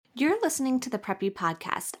You're listening to the Preppy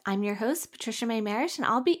Podcast. I'm your host, Patricia May Marish, and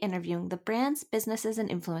I'll be interviewing the brands, businesses, and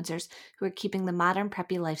influencers who are keeping the modern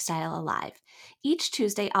preppy lifestyle alive. Each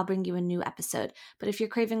Tuesday, I'll bring you a new episode. But if you're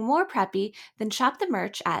craving more preppy, then shop the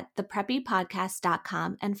merch at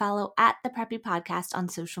thepreppypodcast.com and follow at The Preppy Podcast on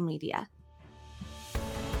social media.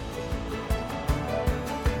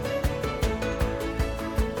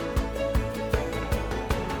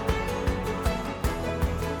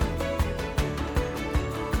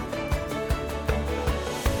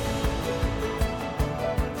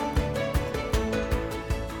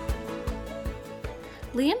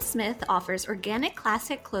 Liam Smith offers organic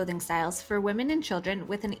classic clothing styles for women and children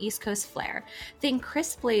with an East Coast flair. Think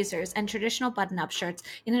crisp blazers and traditional button-up shirts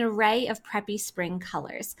in an array of preppy spring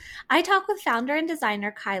colors. I talk with founder and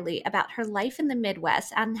designer Kylie about her life in the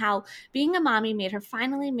Midwest and how being a mommy made her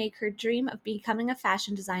finally make her dream of becoming a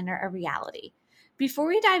fashion designer a reality. Before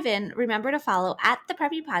we dive in, remember to follow at The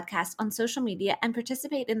Preppy Podcast on social media and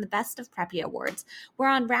participate in the Best of Preppy Awards. We're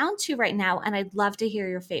on round 2 right now, and I'd love to hear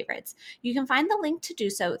your favorites. You can find the link to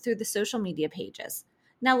do so through the social media pages.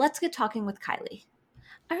 Now let's get talking with Kylie.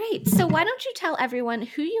 All right, so why don't you tell everyone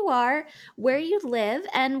who you are, where you live,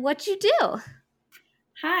 and what you do?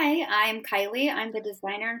 Hi, I'm Kylie. I'm the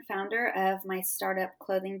designer and founder of my startup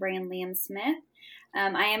clothing brand, Liam Smith.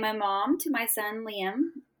 I am a mom to my son,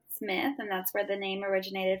 Liam Smith, and that's where the name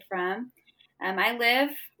originated from. I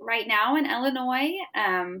live right now in Illinois.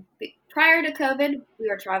 Prior to COVID, we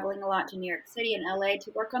were traveling a lot to New York City and LA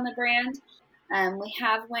to work on the brand. We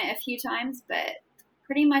have went a few times, but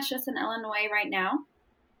pretty much just in Illinois right now.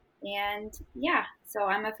 And yeah, so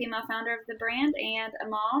I'm a female founder of the brand and a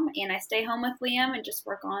mom, and I stay home with Liam and just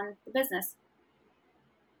work on the business.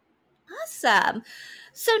 Awesome.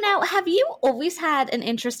 So now, have you always had an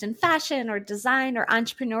interest in fashion or design or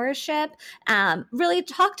entrepreneurship? Really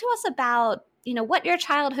talk to us about, what your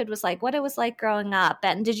childhood was like, what it was like growing up.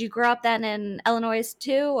 And did you grow up then in Illinois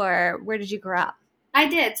too, or where did you grow up? I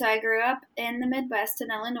did. So I grew up in the Midwest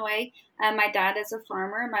in Illinois. My dad is a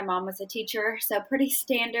farmer. My mom was a teacher. So pretty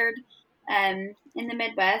standard in the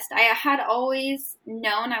Midwest. I had always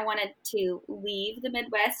known I wanted to leave the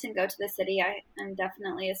Midwest and go to the city. I am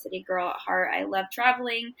definitely a city girl at heart. I love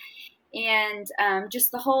traveling. And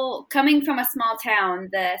just the whole coming from a small town,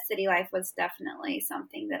 the city life was definitely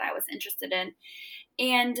something that I was interested in.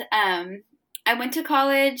 And I went to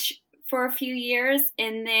college for a few years,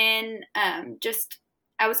 and then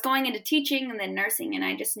I was going into teaching and then nursing, and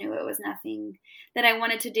I just knew it was nothing that I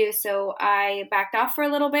wanted to do. So I backed off for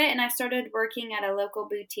a little bit, and I started working at a local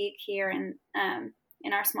boutique here in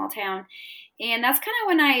our small town. And that's kind of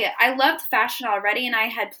when I loved fashion already, and I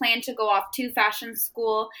had planned to go off to fashion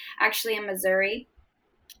school, actually in Missouri.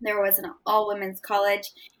 There was an all-women's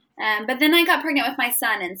college. But then I got pregnant with my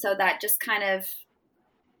son, and so that just kind of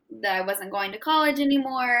that I wasn't going to college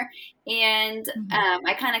anymore. And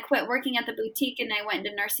I kind of quit working at the boutique, and I went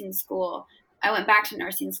into nursing school. I went back to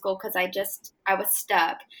nursing school because I was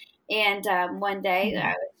stuck. And one day I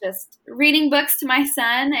was just reading books to my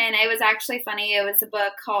son, and it was actually funny. It was a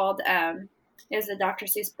book called, it was a Dr.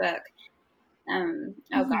 Seuss book.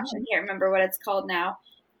 Oh gosh, I can't remember what it's called now.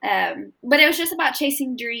 But it was just about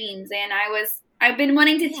chasing dreams, and I've been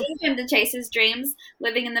wanting to teach him to chase his dreams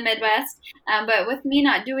living in the Midwest. But with me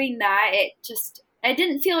not doing that, it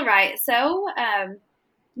didn't feel right. So,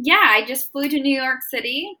 I just flew to New York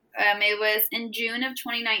City. It was in June of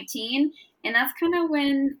 2019, and that's kind of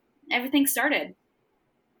when everything started.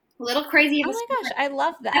 A little crazy. Oh my gosh, I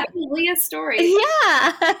love that. Definitely a story.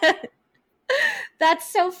 Yeah.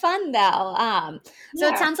 That's so fun, though. So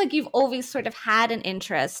it sounds like you've always sort of had an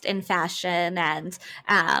interest in fashion, and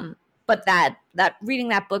but that reading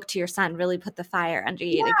that book to your son really put the fire under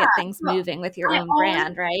you to get things moving with your own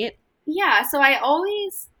brand, right? Yeah. So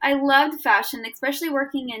I loved fashion, especially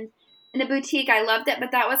working in a boutique. I loved it,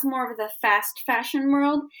 but that was more of the fast fashion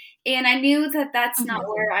world. And I knew that that's not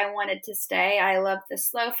where I wanted to stay. I love the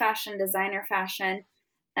slow fashion, designer fashion.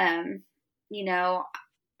 Our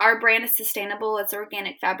brand is sustainable. It's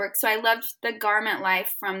organic fabric. So I loved the garment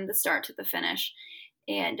life from the start to the finish.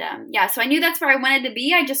 And so I knew that's where I wanted to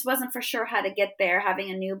be. I just wasn't for sure how to get there, having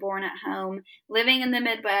a newborn at home, living in the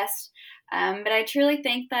Midwest. But I truly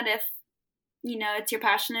think that if, it's your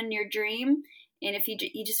passion and your dream, and if you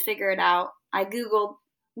just figure it out. I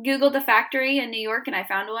Googled the factory in New York, and I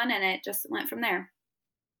found one, and it just went from there.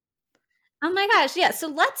 Oh my gosh, yeah. So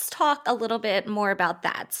let's talk a little bit more about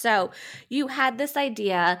that. So you had this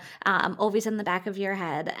idea always in the back of your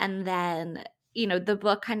head, and then the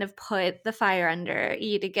book kind of put the fire under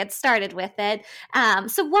you to get started with it.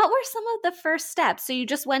 So what were some of the first steps? So you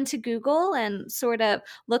just went to Google and sort of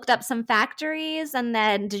looked up some factories, and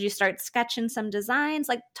then did you start sketching some designs?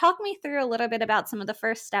 Like, talk me through a little bit about some of the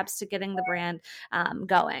first steps to getting the brand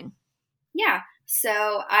going. Yeah.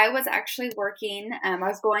 So I was actually working, I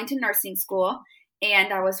was going to nursing school,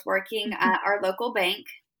 and I was working at our local bank.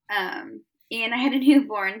 And I had a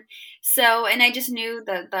newborn. So, and I just knew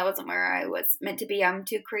that that wasn't where I was meant to be. I'm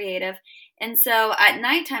too creative. And so at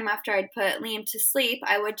nighttime, after I'd put Liam to sleep,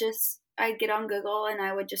 I'd get on Google and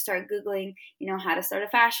I would just start Googling, how to start a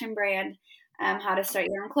fashion brand, how to start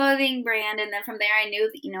your own clothing brand. And then from there, I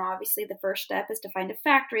knew that, obviously the first step is to find a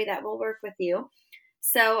factory that will work with you.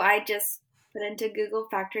 So I just put into Google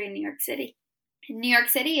factory in New York City.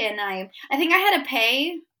 And I think I had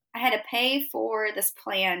to pay for this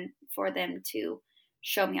plan for them to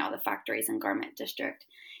show me all the factories in Garment District.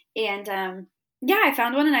 And I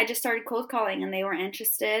found one and I just started cold calling and they were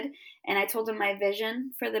interested. And I told them my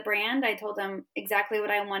vision for the brand. I told them exactly what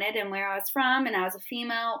I wanted and where I was from. And I was a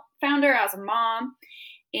female founder. I was a mom.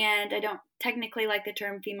 And I don't technically like the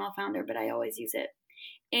term female founder, but I always use it.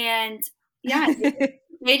 And yeah,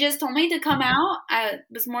 they just told me to come out. I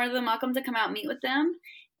was more than welcome to come out and meet with them.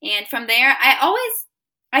 And from there,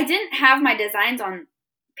 I didn't have my designs on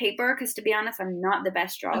paper because, to be honest, I'm not the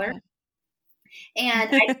best drawer. Okay. And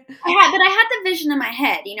I had the vision in my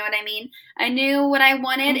head. You know what I mean? I knew what I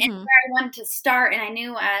wanted and where I wanted to start. And I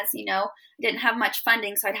knew I didn't have much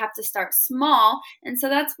funding, so I'd have to start small. And so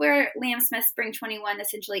that's where Liam Smith Spring 21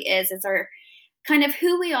 essentially is our kind of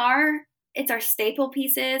who we are. It's our staple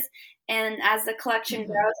pieces. And as the collection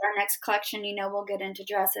grows, our next collection, we'll get into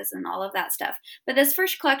dresses and all of that stuff. But this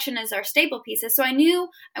first collection is our staple pieces. So I knew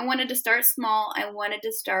I wanted to start small. I wanted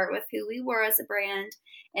to start with who we were as a brand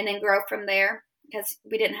and then grow from there because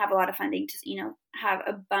we didn't have a lot of funding to, have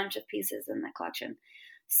a bunch of pieces in the collection.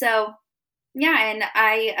 So, yeah, and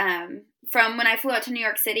I, from when I flew out to New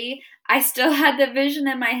York City, I still had the vision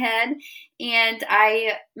in my head. And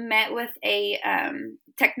I met with a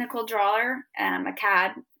technical drawer, a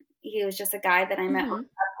CAD. He was just a guy that I met on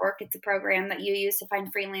Upwork. It's a program that you use to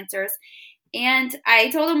find freelancers. And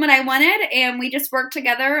I told him what I wanted, and we just worked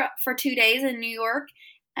together for 2 days in New York,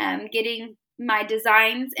 getting my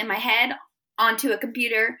designs in my head onto a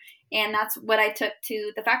computer, and that's what I took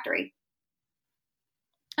to the factory.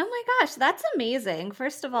 Oh my gosh, that's amazing.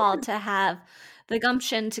 First of all, to have the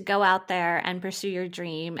gumption to go out there and pursue your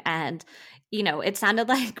dream. And, it sounded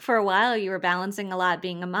like for a while you were balancing a lot,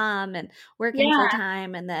 being a mom and working full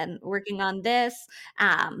time and then working on this.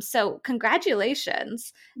 So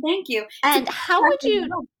congratulations. Thank you. And how would you,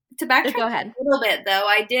 to backtrack go ahead a little bit though,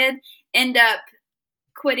 I did end up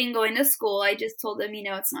quitting going to school. I just told them,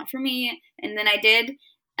 it's not for me. And then I did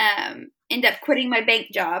end up quitting my bank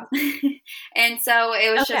job. And so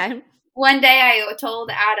it was just one day I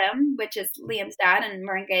told Adam, which is Liam's dad, and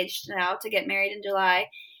we're engaged now to get married in July.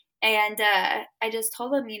 And I just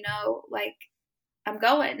told him, I'm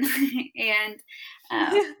going. And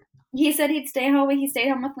he said he'd stay home. He stayed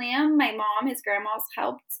home with Liam. My mom, his grandma's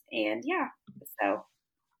helped. And yeah, so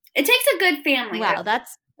it takes a good family. Wow,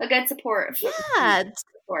 that's a good support. Yeah.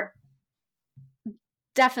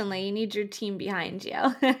 Definitely. You need your team behind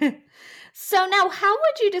you. So now, how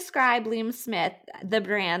would you describe Liam Smith, the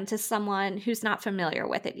brand, to someone who's not familiar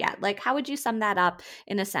with it yet? Like, how would you sum that up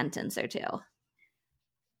in a sentence or two?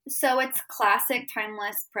 So it's classic,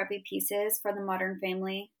 timeless, preppy pieces for the modern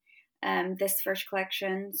family. This first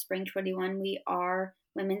collection, Spring 21, we are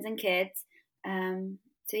women's and kids.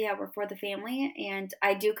 So yeah, we're for the family. And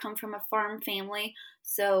I do come from a farm family,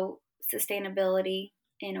 so sustainability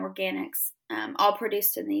and organics, all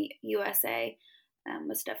produced in the USA,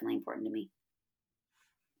 was definitely important to me.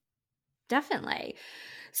 Definitely.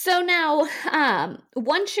 So now,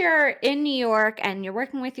 once you're in New York and you're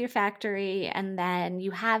working with your factory and then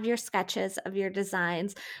you have your sketches of your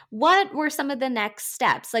designs, what were some of the next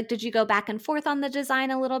steps? Like, did you go back and forth on the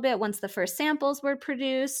design a little bit once the first samples were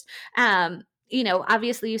produced?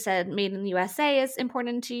 Obviously you said made in the USA is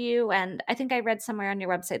important to you. And I think I read somewhere on your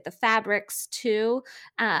website, the fabrics too,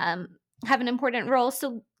 have an important role.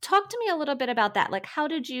 So talk to me a little bit about that. Like, how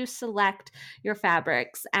did you select your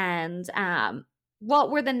fabrics and,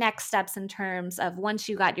 what were the next steps in terms of once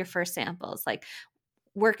you got your first samples, like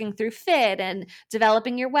working through fit and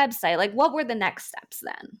developing your website? Like, what were the next steps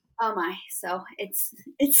then? Oh my, so it's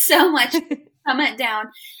so much coming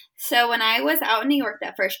down. So when I was out in New York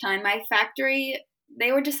that first time, my factory,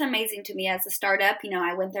 they were just amazing to me as a startup.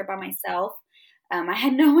 I went there by myself. I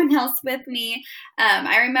had no one else with me.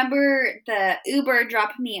 I remember the Uber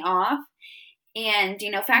dropped me off And,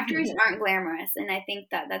 factories aren't glamorous. And I think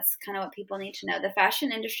that that's kind of what people need to know. The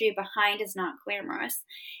fashion industry behind is not glamorous.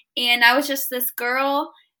 And I was just this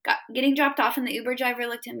girl getting dropped off, and the Uber driver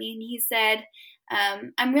looked at me and he said,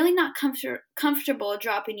 I'm really not comfortable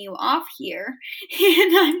dropping you off here.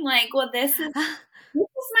 And I'm like, well, this is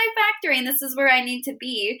my factory and this is where I need to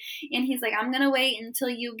be. And he's like, I'm going to wait until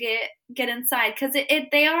you get inside. Cause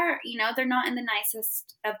they are, they're not in the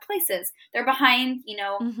nicest of places. They're behind,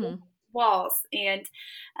 walls. And,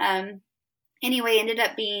 anyway, ended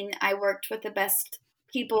up being, I worked with the best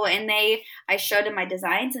people, and I showed them my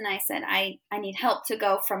designs, and I said, I need help to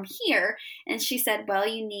go from here. And she said, well,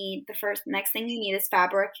 next thing you need is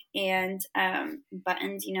fabric and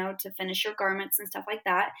buttons, to finish your garments and stuff like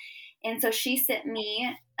that. And so she sent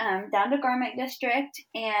me down to Garment District,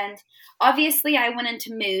 and obviously I went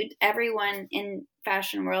into Mood. Everyone in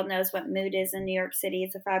fashion world knows what Mood is in New York City.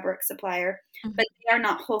 It's a fabric supplier, but they are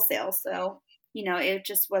not wholesale. So, it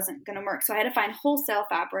just wasn't going to work. So I had to find wholesale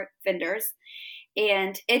fabric vendors.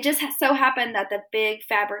 And it just so happened that the big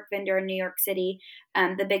fabric vendor in New York City,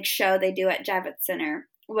 the big show they do at Javits Center,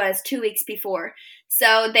 was 2 weeks before.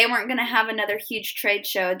 So they weren't going to have another huge trade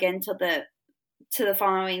show again till the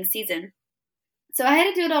following season. So I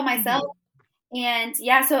had to do it all myself. And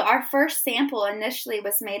yeah, so our first sample initially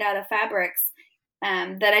was made out of fabrics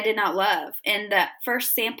that I did not love. And the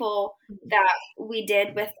first sample that we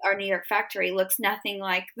did with our New York factory looks nothing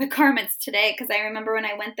like the garments today. Because I remember when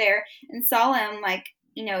I went there and saw them, like,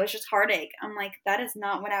 it was just heartache. I'm like, that is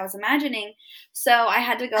not what I was imagining. So I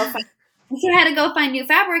had to go find new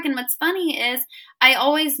fabric. And what's funny is I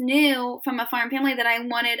always knew from a farm family that I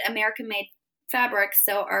wanted American-made fabric.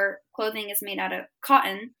 So our clothing is made out of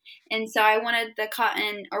cotton. And so I wanted the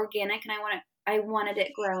cotton organic, and I wanted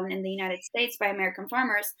it grown in the United States by American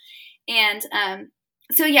farmers. And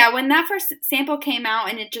so yeah, when that first sample came out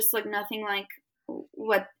and it just looked nothing like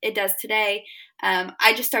what it does today,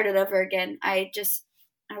 I just started over again. I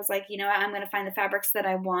was like, I'm going to find the fabrics that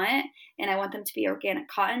I want, and I want them to be organic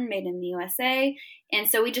cotton made in the USA. And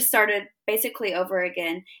so we just started basically over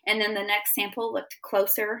again. And then the next sample looked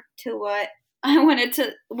closer to what I wanted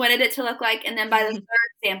it to look like. And then by the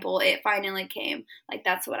third sample, it finally came. Like,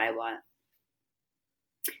 that's what I want.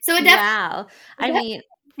 So it definitely,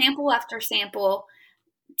 sample after sample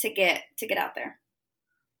to get out there.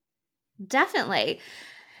 Definitely.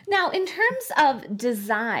 Now, in terms of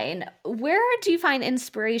design, where do you find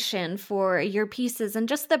inspiration for your pieces and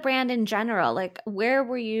just the brand in general? Like, where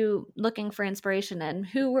were you looking for inspiration, and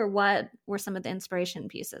who or what were some of the inspiration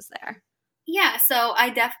pieces there? Yeah, so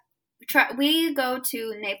we go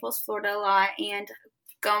to Naples, Florida a lot, and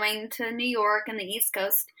going to New York and the East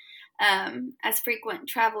Coast as frequent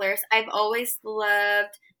travelers. I've always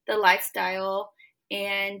loved the lifestyle,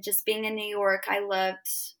 and just being in New York, I loved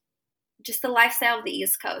just the lifestyle of the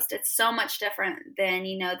East Coast. It's so much different than,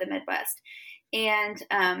 the Midwest. And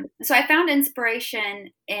so I found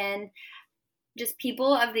inspiration in just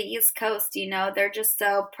people of the East Coast. They're just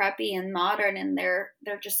so preppy and modern, and they're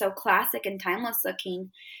just so classic and timeless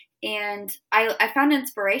looking. And I found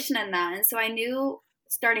inspiration in that. And so I knew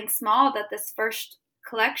starting small that this first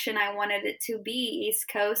collection, I wanted it to be East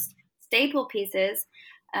Coast staple pieces,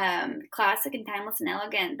 classic and timeless and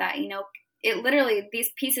elegant, that, it literally, these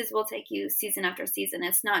pieces will take you season after season.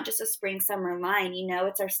 It's not just a spring, summer line,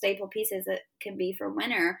 it's our staple pieces that can be for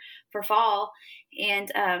winter, for fall.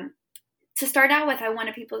 And to start out with, I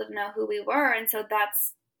wanted people to know who we were. And so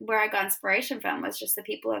that's where I got inspiration from, was just the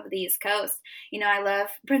people of the East Coast. I love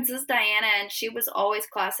Princess Diana, and she was always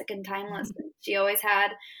classic and timeless. Mm-hmm. She always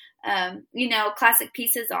had, classic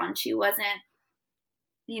pieces on. She wasn't,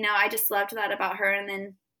 I just loved that about her. And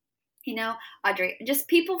then, Audrey, just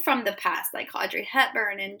people from the past, like Audrey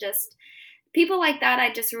Hepburn, and just people like that,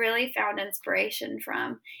 I just really found inspiration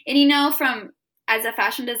from. And, as a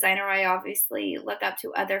fashion designer, I obviously look up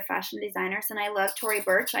to other fashion designers, and I love Tory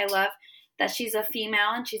Burch. I love that she's a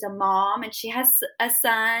female and she's a mom, and she has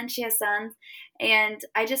sons. And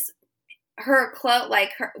I just, her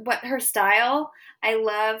her style, I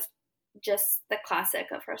love just the classic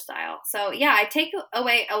of her style. So yeah, I take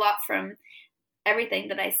away a lot from everything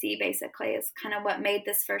that I see, basically, is kind of what made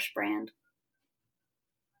this first brand.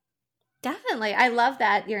 Definitely. I love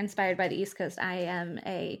that you're inspired by the East Coast. I am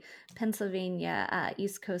a Pennsylvania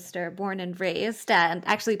East Coaster, born and raised. And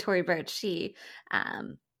actually, Tory Burch, she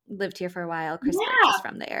lived here for a while. Chris Burch is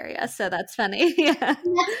from the area. So that's funny. Yeah.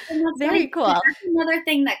 That's very cool. That's another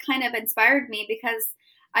thing that kind of inspired me, because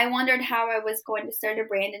I wondered how I was going to start a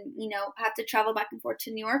brand and, have to travel back and forth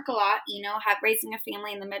to New York a lot, raising a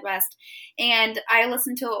family in the Midwest. And I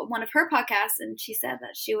listened to one of her podcasts, and she said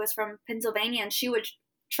that she was from Pennsylvania, and she would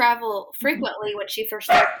travel frequently when she first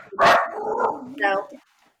started. So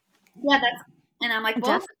yeah, and I'm like,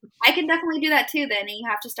 well, I can definitely do that too then, and you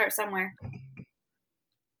have to start somewhere.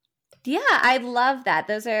 Yeah, I love that.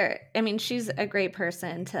 She's a great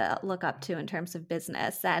person to look up to in terms of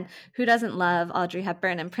business. And who doesn't love Audrey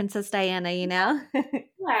Hepburn and Princess Diana, you know?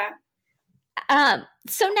 Yeah.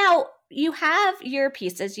 So now you have your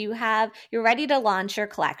pieces, you're ready to launch your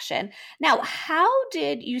collection. Now, how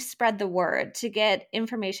did you spread the word to get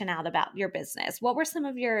information out about your business? What were some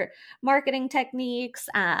of your marketing techniques?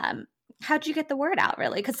 How'd you get the word out,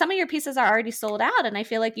 really? Because some of your pieces are already sold out, and I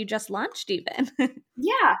feel like you just launched even.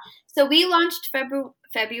 Yeah. So we launched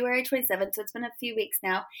February 27th, so it's been a few weeks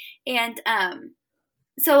now. And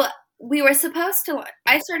so we were supposed to,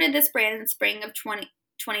 I started this brand in spring of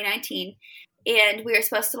 2019, and we were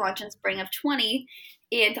supposed to launch in spring of 20.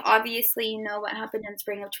 And obviously, you know what happened in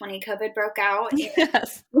spring of 20, COVID broke out.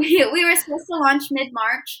 Yes. We were supposed to launch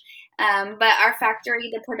mid-March, but our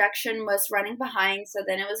factory, the production was running behind. So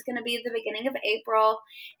then it was going to be the beginning of April.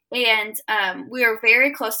 And we were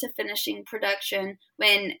very close to finishing production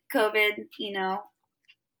when COVID,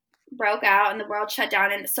 broke out and the world shut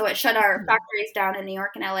down. And so it shut our factories down in New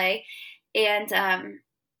York and LA. And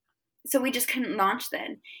so we just couldn't launch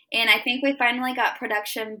then. And I think we finally got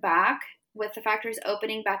production back with the factories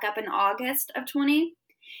opening back up in August of 20.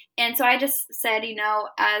 And so I just said,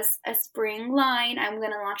 as a spring line, I'm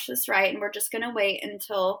going to launch this right. And we're just going to wait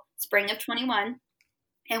until spring of 21.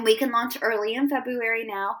 And we can launch early in February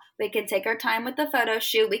now. We can take our time with the photo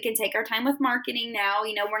shoot. We can take our time with marketing now.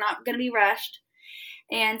 We're not going to be rushed.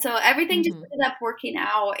 And so everything just ended up working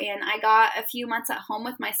out. And I got a few months at home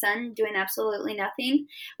with my son doing absolutely nothing,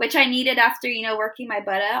 which I needed after, working my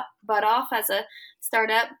butt off as a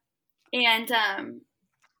startup. And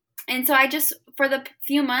so I just, for the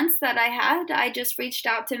few months that I just reached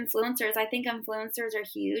out to influencers. I think influencers are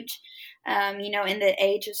huge, in the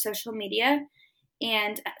age of social media.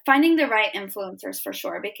 And finding the right influencers for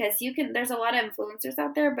sure, because there's a lot of influencers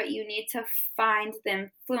out there, but you need to find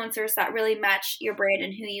the influencers that really match your brand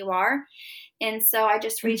and who you are. And so I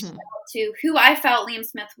just reached out to who I felt Liam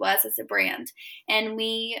Smith was as a brand. And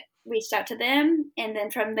we reached out to them. And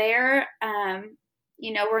then from there,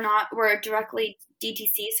 we're directly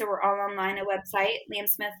DTC. So we're all online, a website,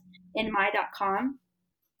 liamsmithinmy.com.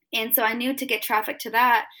 And so I knew to get traffic to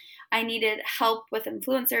that, I needed help with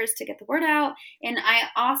influencers to get the word out. And I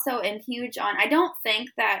also am huge on, I don't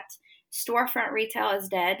think that storefront retail is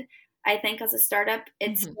dead. I think as a startup,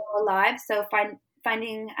 it's still alive. So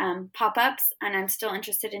finding pop-ups, and I'm still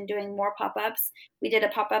interested in doing more pop-ups. We did a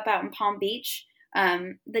pop-up out in Palm Beach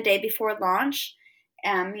the day before launch,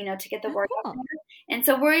 to get the word out there. And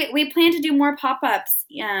so we plan to do more pop-ups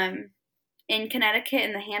in Connecticut,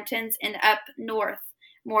 in the Hamptons, and up north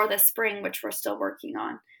more this spring, which we're still working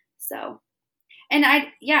on. So, and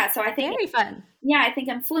so I think very fun. Yeah, I think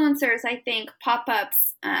influencers, I think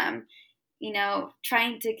pop-ups,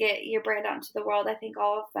 trying to get your brand out into the world. I think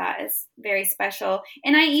all of that is very special.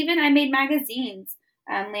 And I made magazines,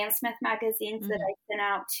 Liam Smith magazines that I sent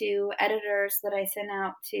out to editors, that I sent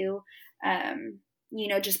out to,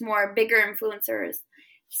 just more bigger influencers.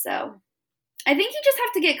 So I think you just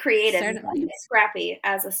have to get creative and get scrappy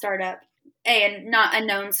as a startup. And not a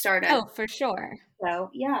known startup. Oh, for sure. So,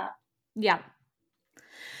 yeah. Yeah.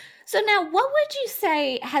 So now, what would you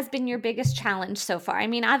say has been your biggest challenge so far? I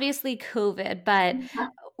mean, obviously COVID, but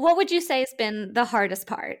what would you say has been the hardest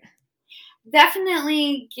part?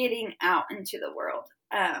 Definitely getting out into the world.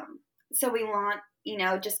 So we want,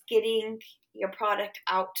 just getting your product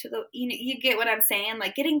out to you get what I'm saying?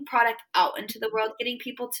 Like getting product out into the world, getting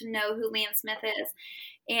people to know who Liam Smith is.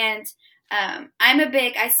 And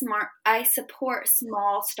I support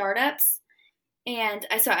small startups. And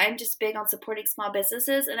so I'm just big on supporting small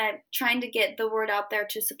businesses, and I'm trying to get the word out there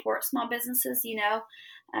to support small businesses,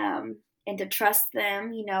 and to trust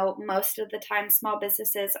them. Most of the time small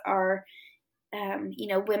businesses are,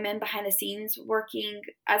 women behind the scenes working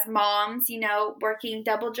as moms, working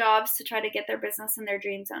double jobs to try to get their business and their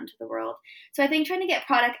dreams out into the world. So I think trying to get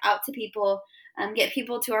product out to people, get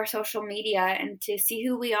people to our social media and to see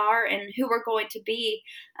who we are and who we're going to be.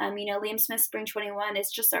 Liam Smith Spring 21 is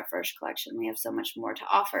just our first collection. We have so much more to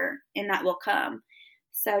offer, and that will come.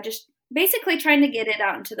 So just basically trying to get it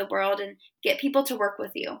out into the world and get people to work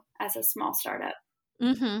with you as a small startup.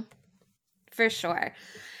 For sure.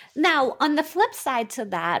 Now, on the flip side to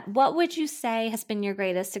that, what would you say has been your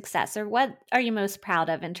greatest success, or what are you most proud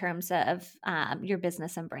of in terms of your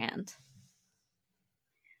business and brand?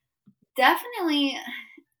 Definitely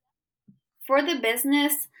for the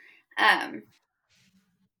business,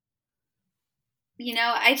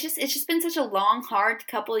 it's just been such a long, hard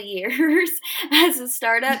couple of years as a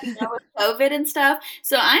startup, with COVID and stuff.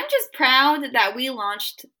 So I'm just proud that we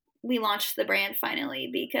launched the brand finally,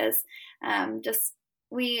 because just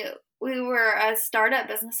we were a startup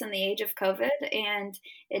business in the age of COVID, and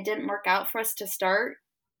it didn't work out for us to start,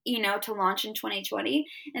 to launch in 2020.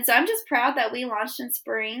 And so I'm just proud that we launched in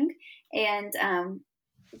spring, and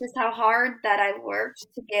just how hard that I worked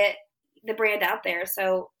to get the brand out there.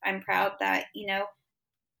 So I'm proud that,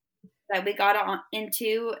 that we got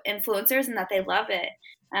into influencers and that they love it.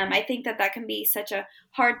 I think that can be such a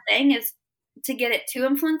hard thing, is to get it to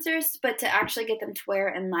influencers, but to actually get them to wear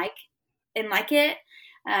and like it.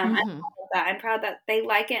 I'm proud of that. I'm proud that they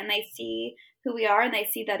like it and they see who we are and they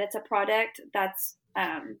see that it's a product that's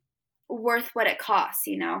worth what it costs,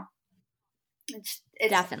 It's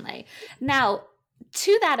Definitely. Now,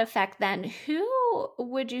 to that effect, then, who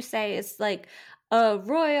would you say is like a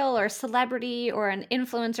royal or celebrity or an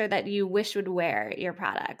influencer that you wish would wear your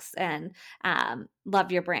products and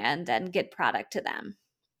love your brand and get product to them?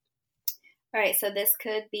 All right, so this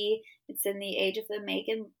could be, it's in the age of the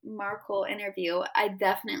Meghan Markle interview. I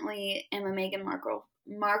definitely am a Meghan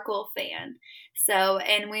Markle fan. So,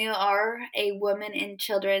 and we are a woman in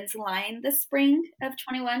children's line this spring of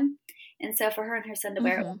 21. And so for her and her son to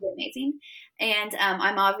wear it would be amazing. And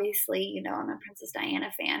I'm obviously, I'm a Princess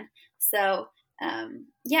Diana fan. So, her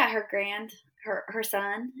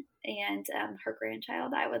son and her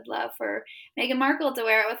grandchild, I would love for Meghan Markle to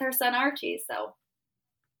wear it with her son Archie. So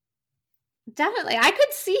definitely, I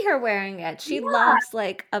could see her wearing it. She loves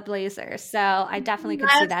like a blazer, so I definitely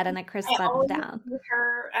could see that in a crisp button down.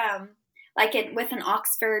 Her with an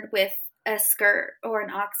Oxford with a skirt, or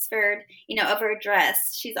an Oxford, over a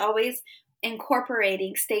dress. She's always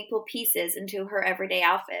incorporating staple pieces into her everyday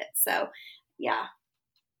outfit. So, yeah.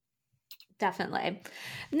 Definitely.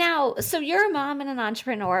 Now, so you're a mom and an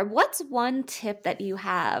entrepreneur. What's one tip that you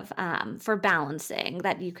have for balancing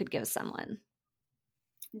that you could give someone?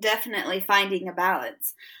 Definitely finding a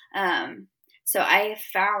balance. So I have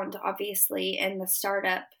found, obviously, in the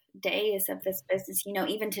startup days of this business,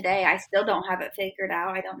 even today, I still don't have it figured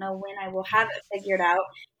out. I don't know when I will have it figured out,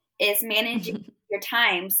 is managing your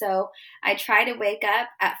time. So I try to wake up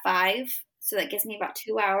at 5. So that gives me about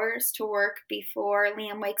 2 hours to work before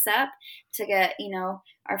Liam wakes up, to get,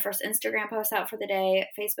 our first Instagram post out for the day,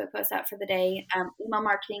 Facebook post out for the day, email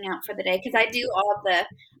marketing out for the day. Cause I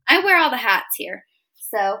wear all the hats here.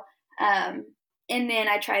 So, and then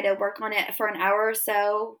I try to work on it for an hour or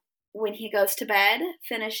so when he goes to bed,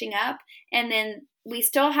 finishing up. And then I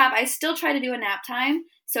still try to do a nap time.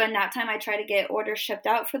 So in nap time, I try to get orders shipped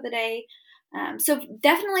out for the day. So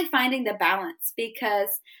definitely finding the balance, because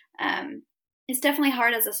it's definitely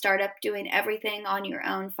hard as a startup doing everything on your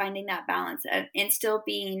own, finding that balance and still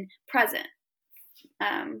being present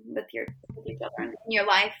with your children in your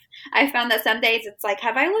life. I found that some days it's like,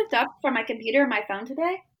 have I looked up from my computer or my phone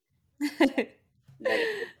today?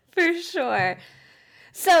 For sure.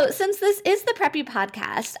 So since this is the Preppy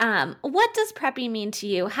podcast, what does preppy mean to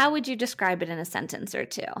you? How would you describe it in a sentence or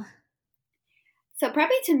two? So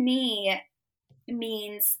preppy to me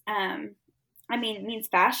means, means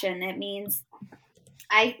fashion. It means,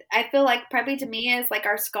 I feel like preppy to me is like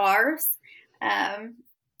our scarves.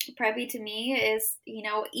 Preppy to me is,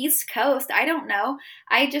 East Coast. I don't know.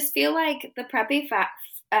 I just feel like the preppy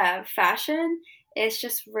fashion is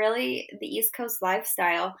just really the East Coast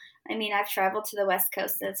lifestyle. I mean, I've traveled to the West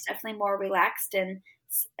Coast, and it's definitely more relaxed, and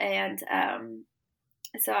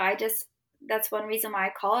so that's one reason why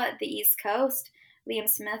I call it the East Coast, Liam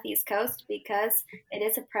Smith East Coast, because it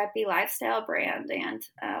is a preppy lifestyle brand. And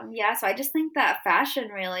so I just think that fashion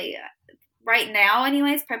really, right now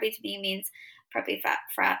anyways, preppy to me means preppy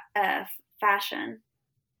fashion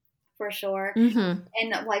for sure. Mm-hmm.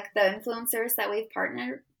 And like the influencers that we've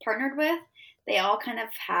partnered with, they all kind of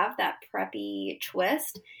have that preppy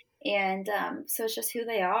twist. And so it's just who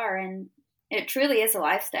they are. And it truly is a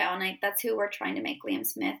lifestyle. And that's who we're trying to make Liam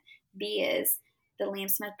Smith be, is the Liam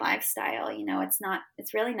Smith lifestyle.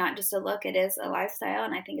 It's really not just a look, it is a lifestyle.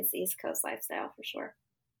 And I think it's the East Coast lifestyle for sure.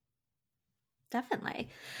 Definitely.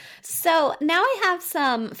 So now I have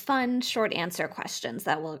some fun short answer questions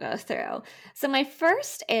that we'll go through. So my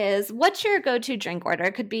first is, what's your go-to drink order?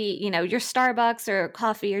 It could be, your Starbucks or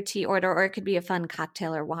coffee or tea order, or it could be a fun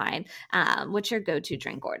cocktail or wine. What's your go-to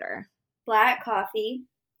drink order? Black coffee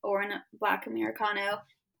or a black Americano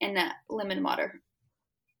and lemon water.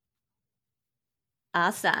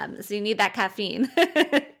 Awesome. So you need that caffeine.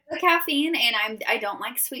 The caffeine, and I don't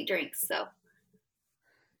like sweet drinks, so.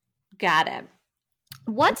 Got it.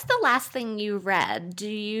 What's the last thing you read? Do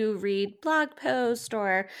you read blog posts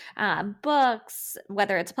or books,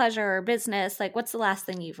 whether it's pleasure or business? Like, what's the last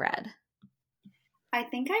thing you've read? I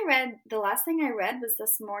think the last thing I read was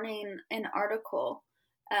this morning, an article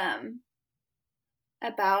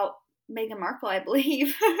about Meghan Markle, I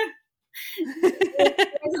believe.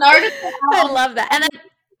 There's an article I love that. And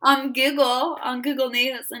on Google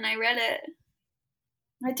News, and I read it.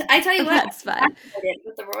 I tell you what, that's fun.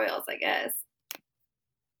 With the royals, I guess.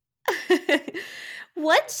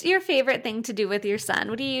 What's your favorite thing to do with your son?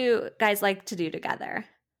 What do you guys like to do together?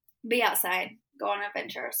 Be outside, go on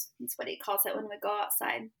adventures. That's what he calls it when we go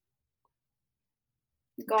outside.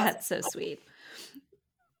 That's so sweet.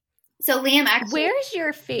 So Liam, actually, where's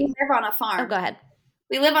your favorite? We live on a farm. Oh, go ahead.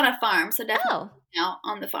 We live on a farm, so definitely out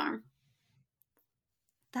on the farm.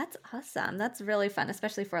 That's awesome. That's really fun,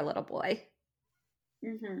 especially for a little boy.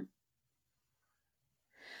 Mm-hmm.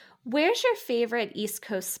 Where's your favorite East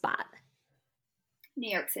Coast spot?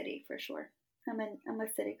 New York City, for sure. I'm a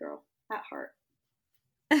city girl at heart.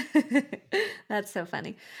 That's so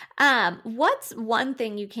funny. What's one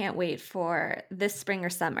thing you can't wait for this spring or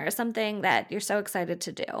summer? Something that you're so excited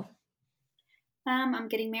to do? I'm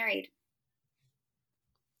getting married.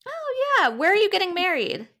 Oh, yeah. Where are you getting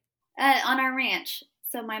married? On our ranch.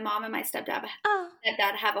 So my mom and my stepdad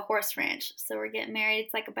have a horse ranch. So we're getting married.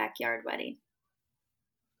 It's like a backyard wedding.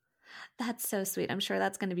 That's so sweet. I'm sure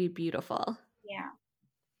that's going to be beautiful. Yeah.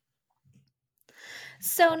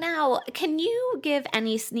 So now, can you give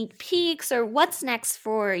any sneak peeks or what's next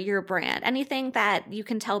for your brand? Anything that you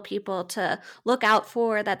can tell people to look out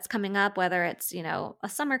for that's coming up, whether it's, a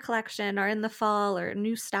summer collection or in the fall or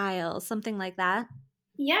new styles, something like that?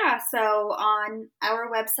 Yeah, so on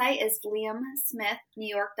our website is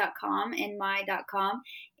liamsmithnewyork.com and my.com.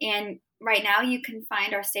 And right now you can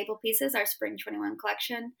find our staple pieces, our Spring 21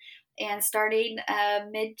 collection. And starting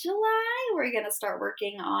mid-July, we're going to start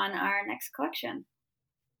working on our next collection.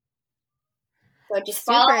 So just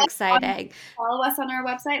super exciting. Follow us on our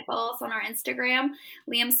website, follow us on our Instagram,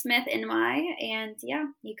 Liam Smith NY, and yeah,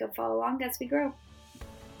 you can follow along as we grow.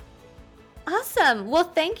 Awesome. Well,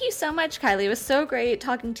 thank you so much, Kylie. It was so great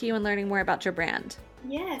talking to you and learning more about your brand.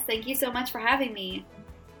 Yes, thank you so much for having me.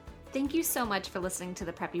 Thank you so much for listening to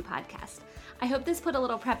the Preppy Podcast. I hope this put a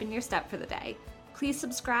little prep in your step for the day. Please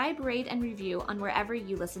subscribe, rate, and review on wherever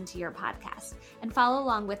you listen to your podcast, and follow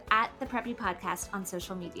along with @the Preppy Podcast on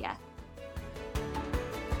social media.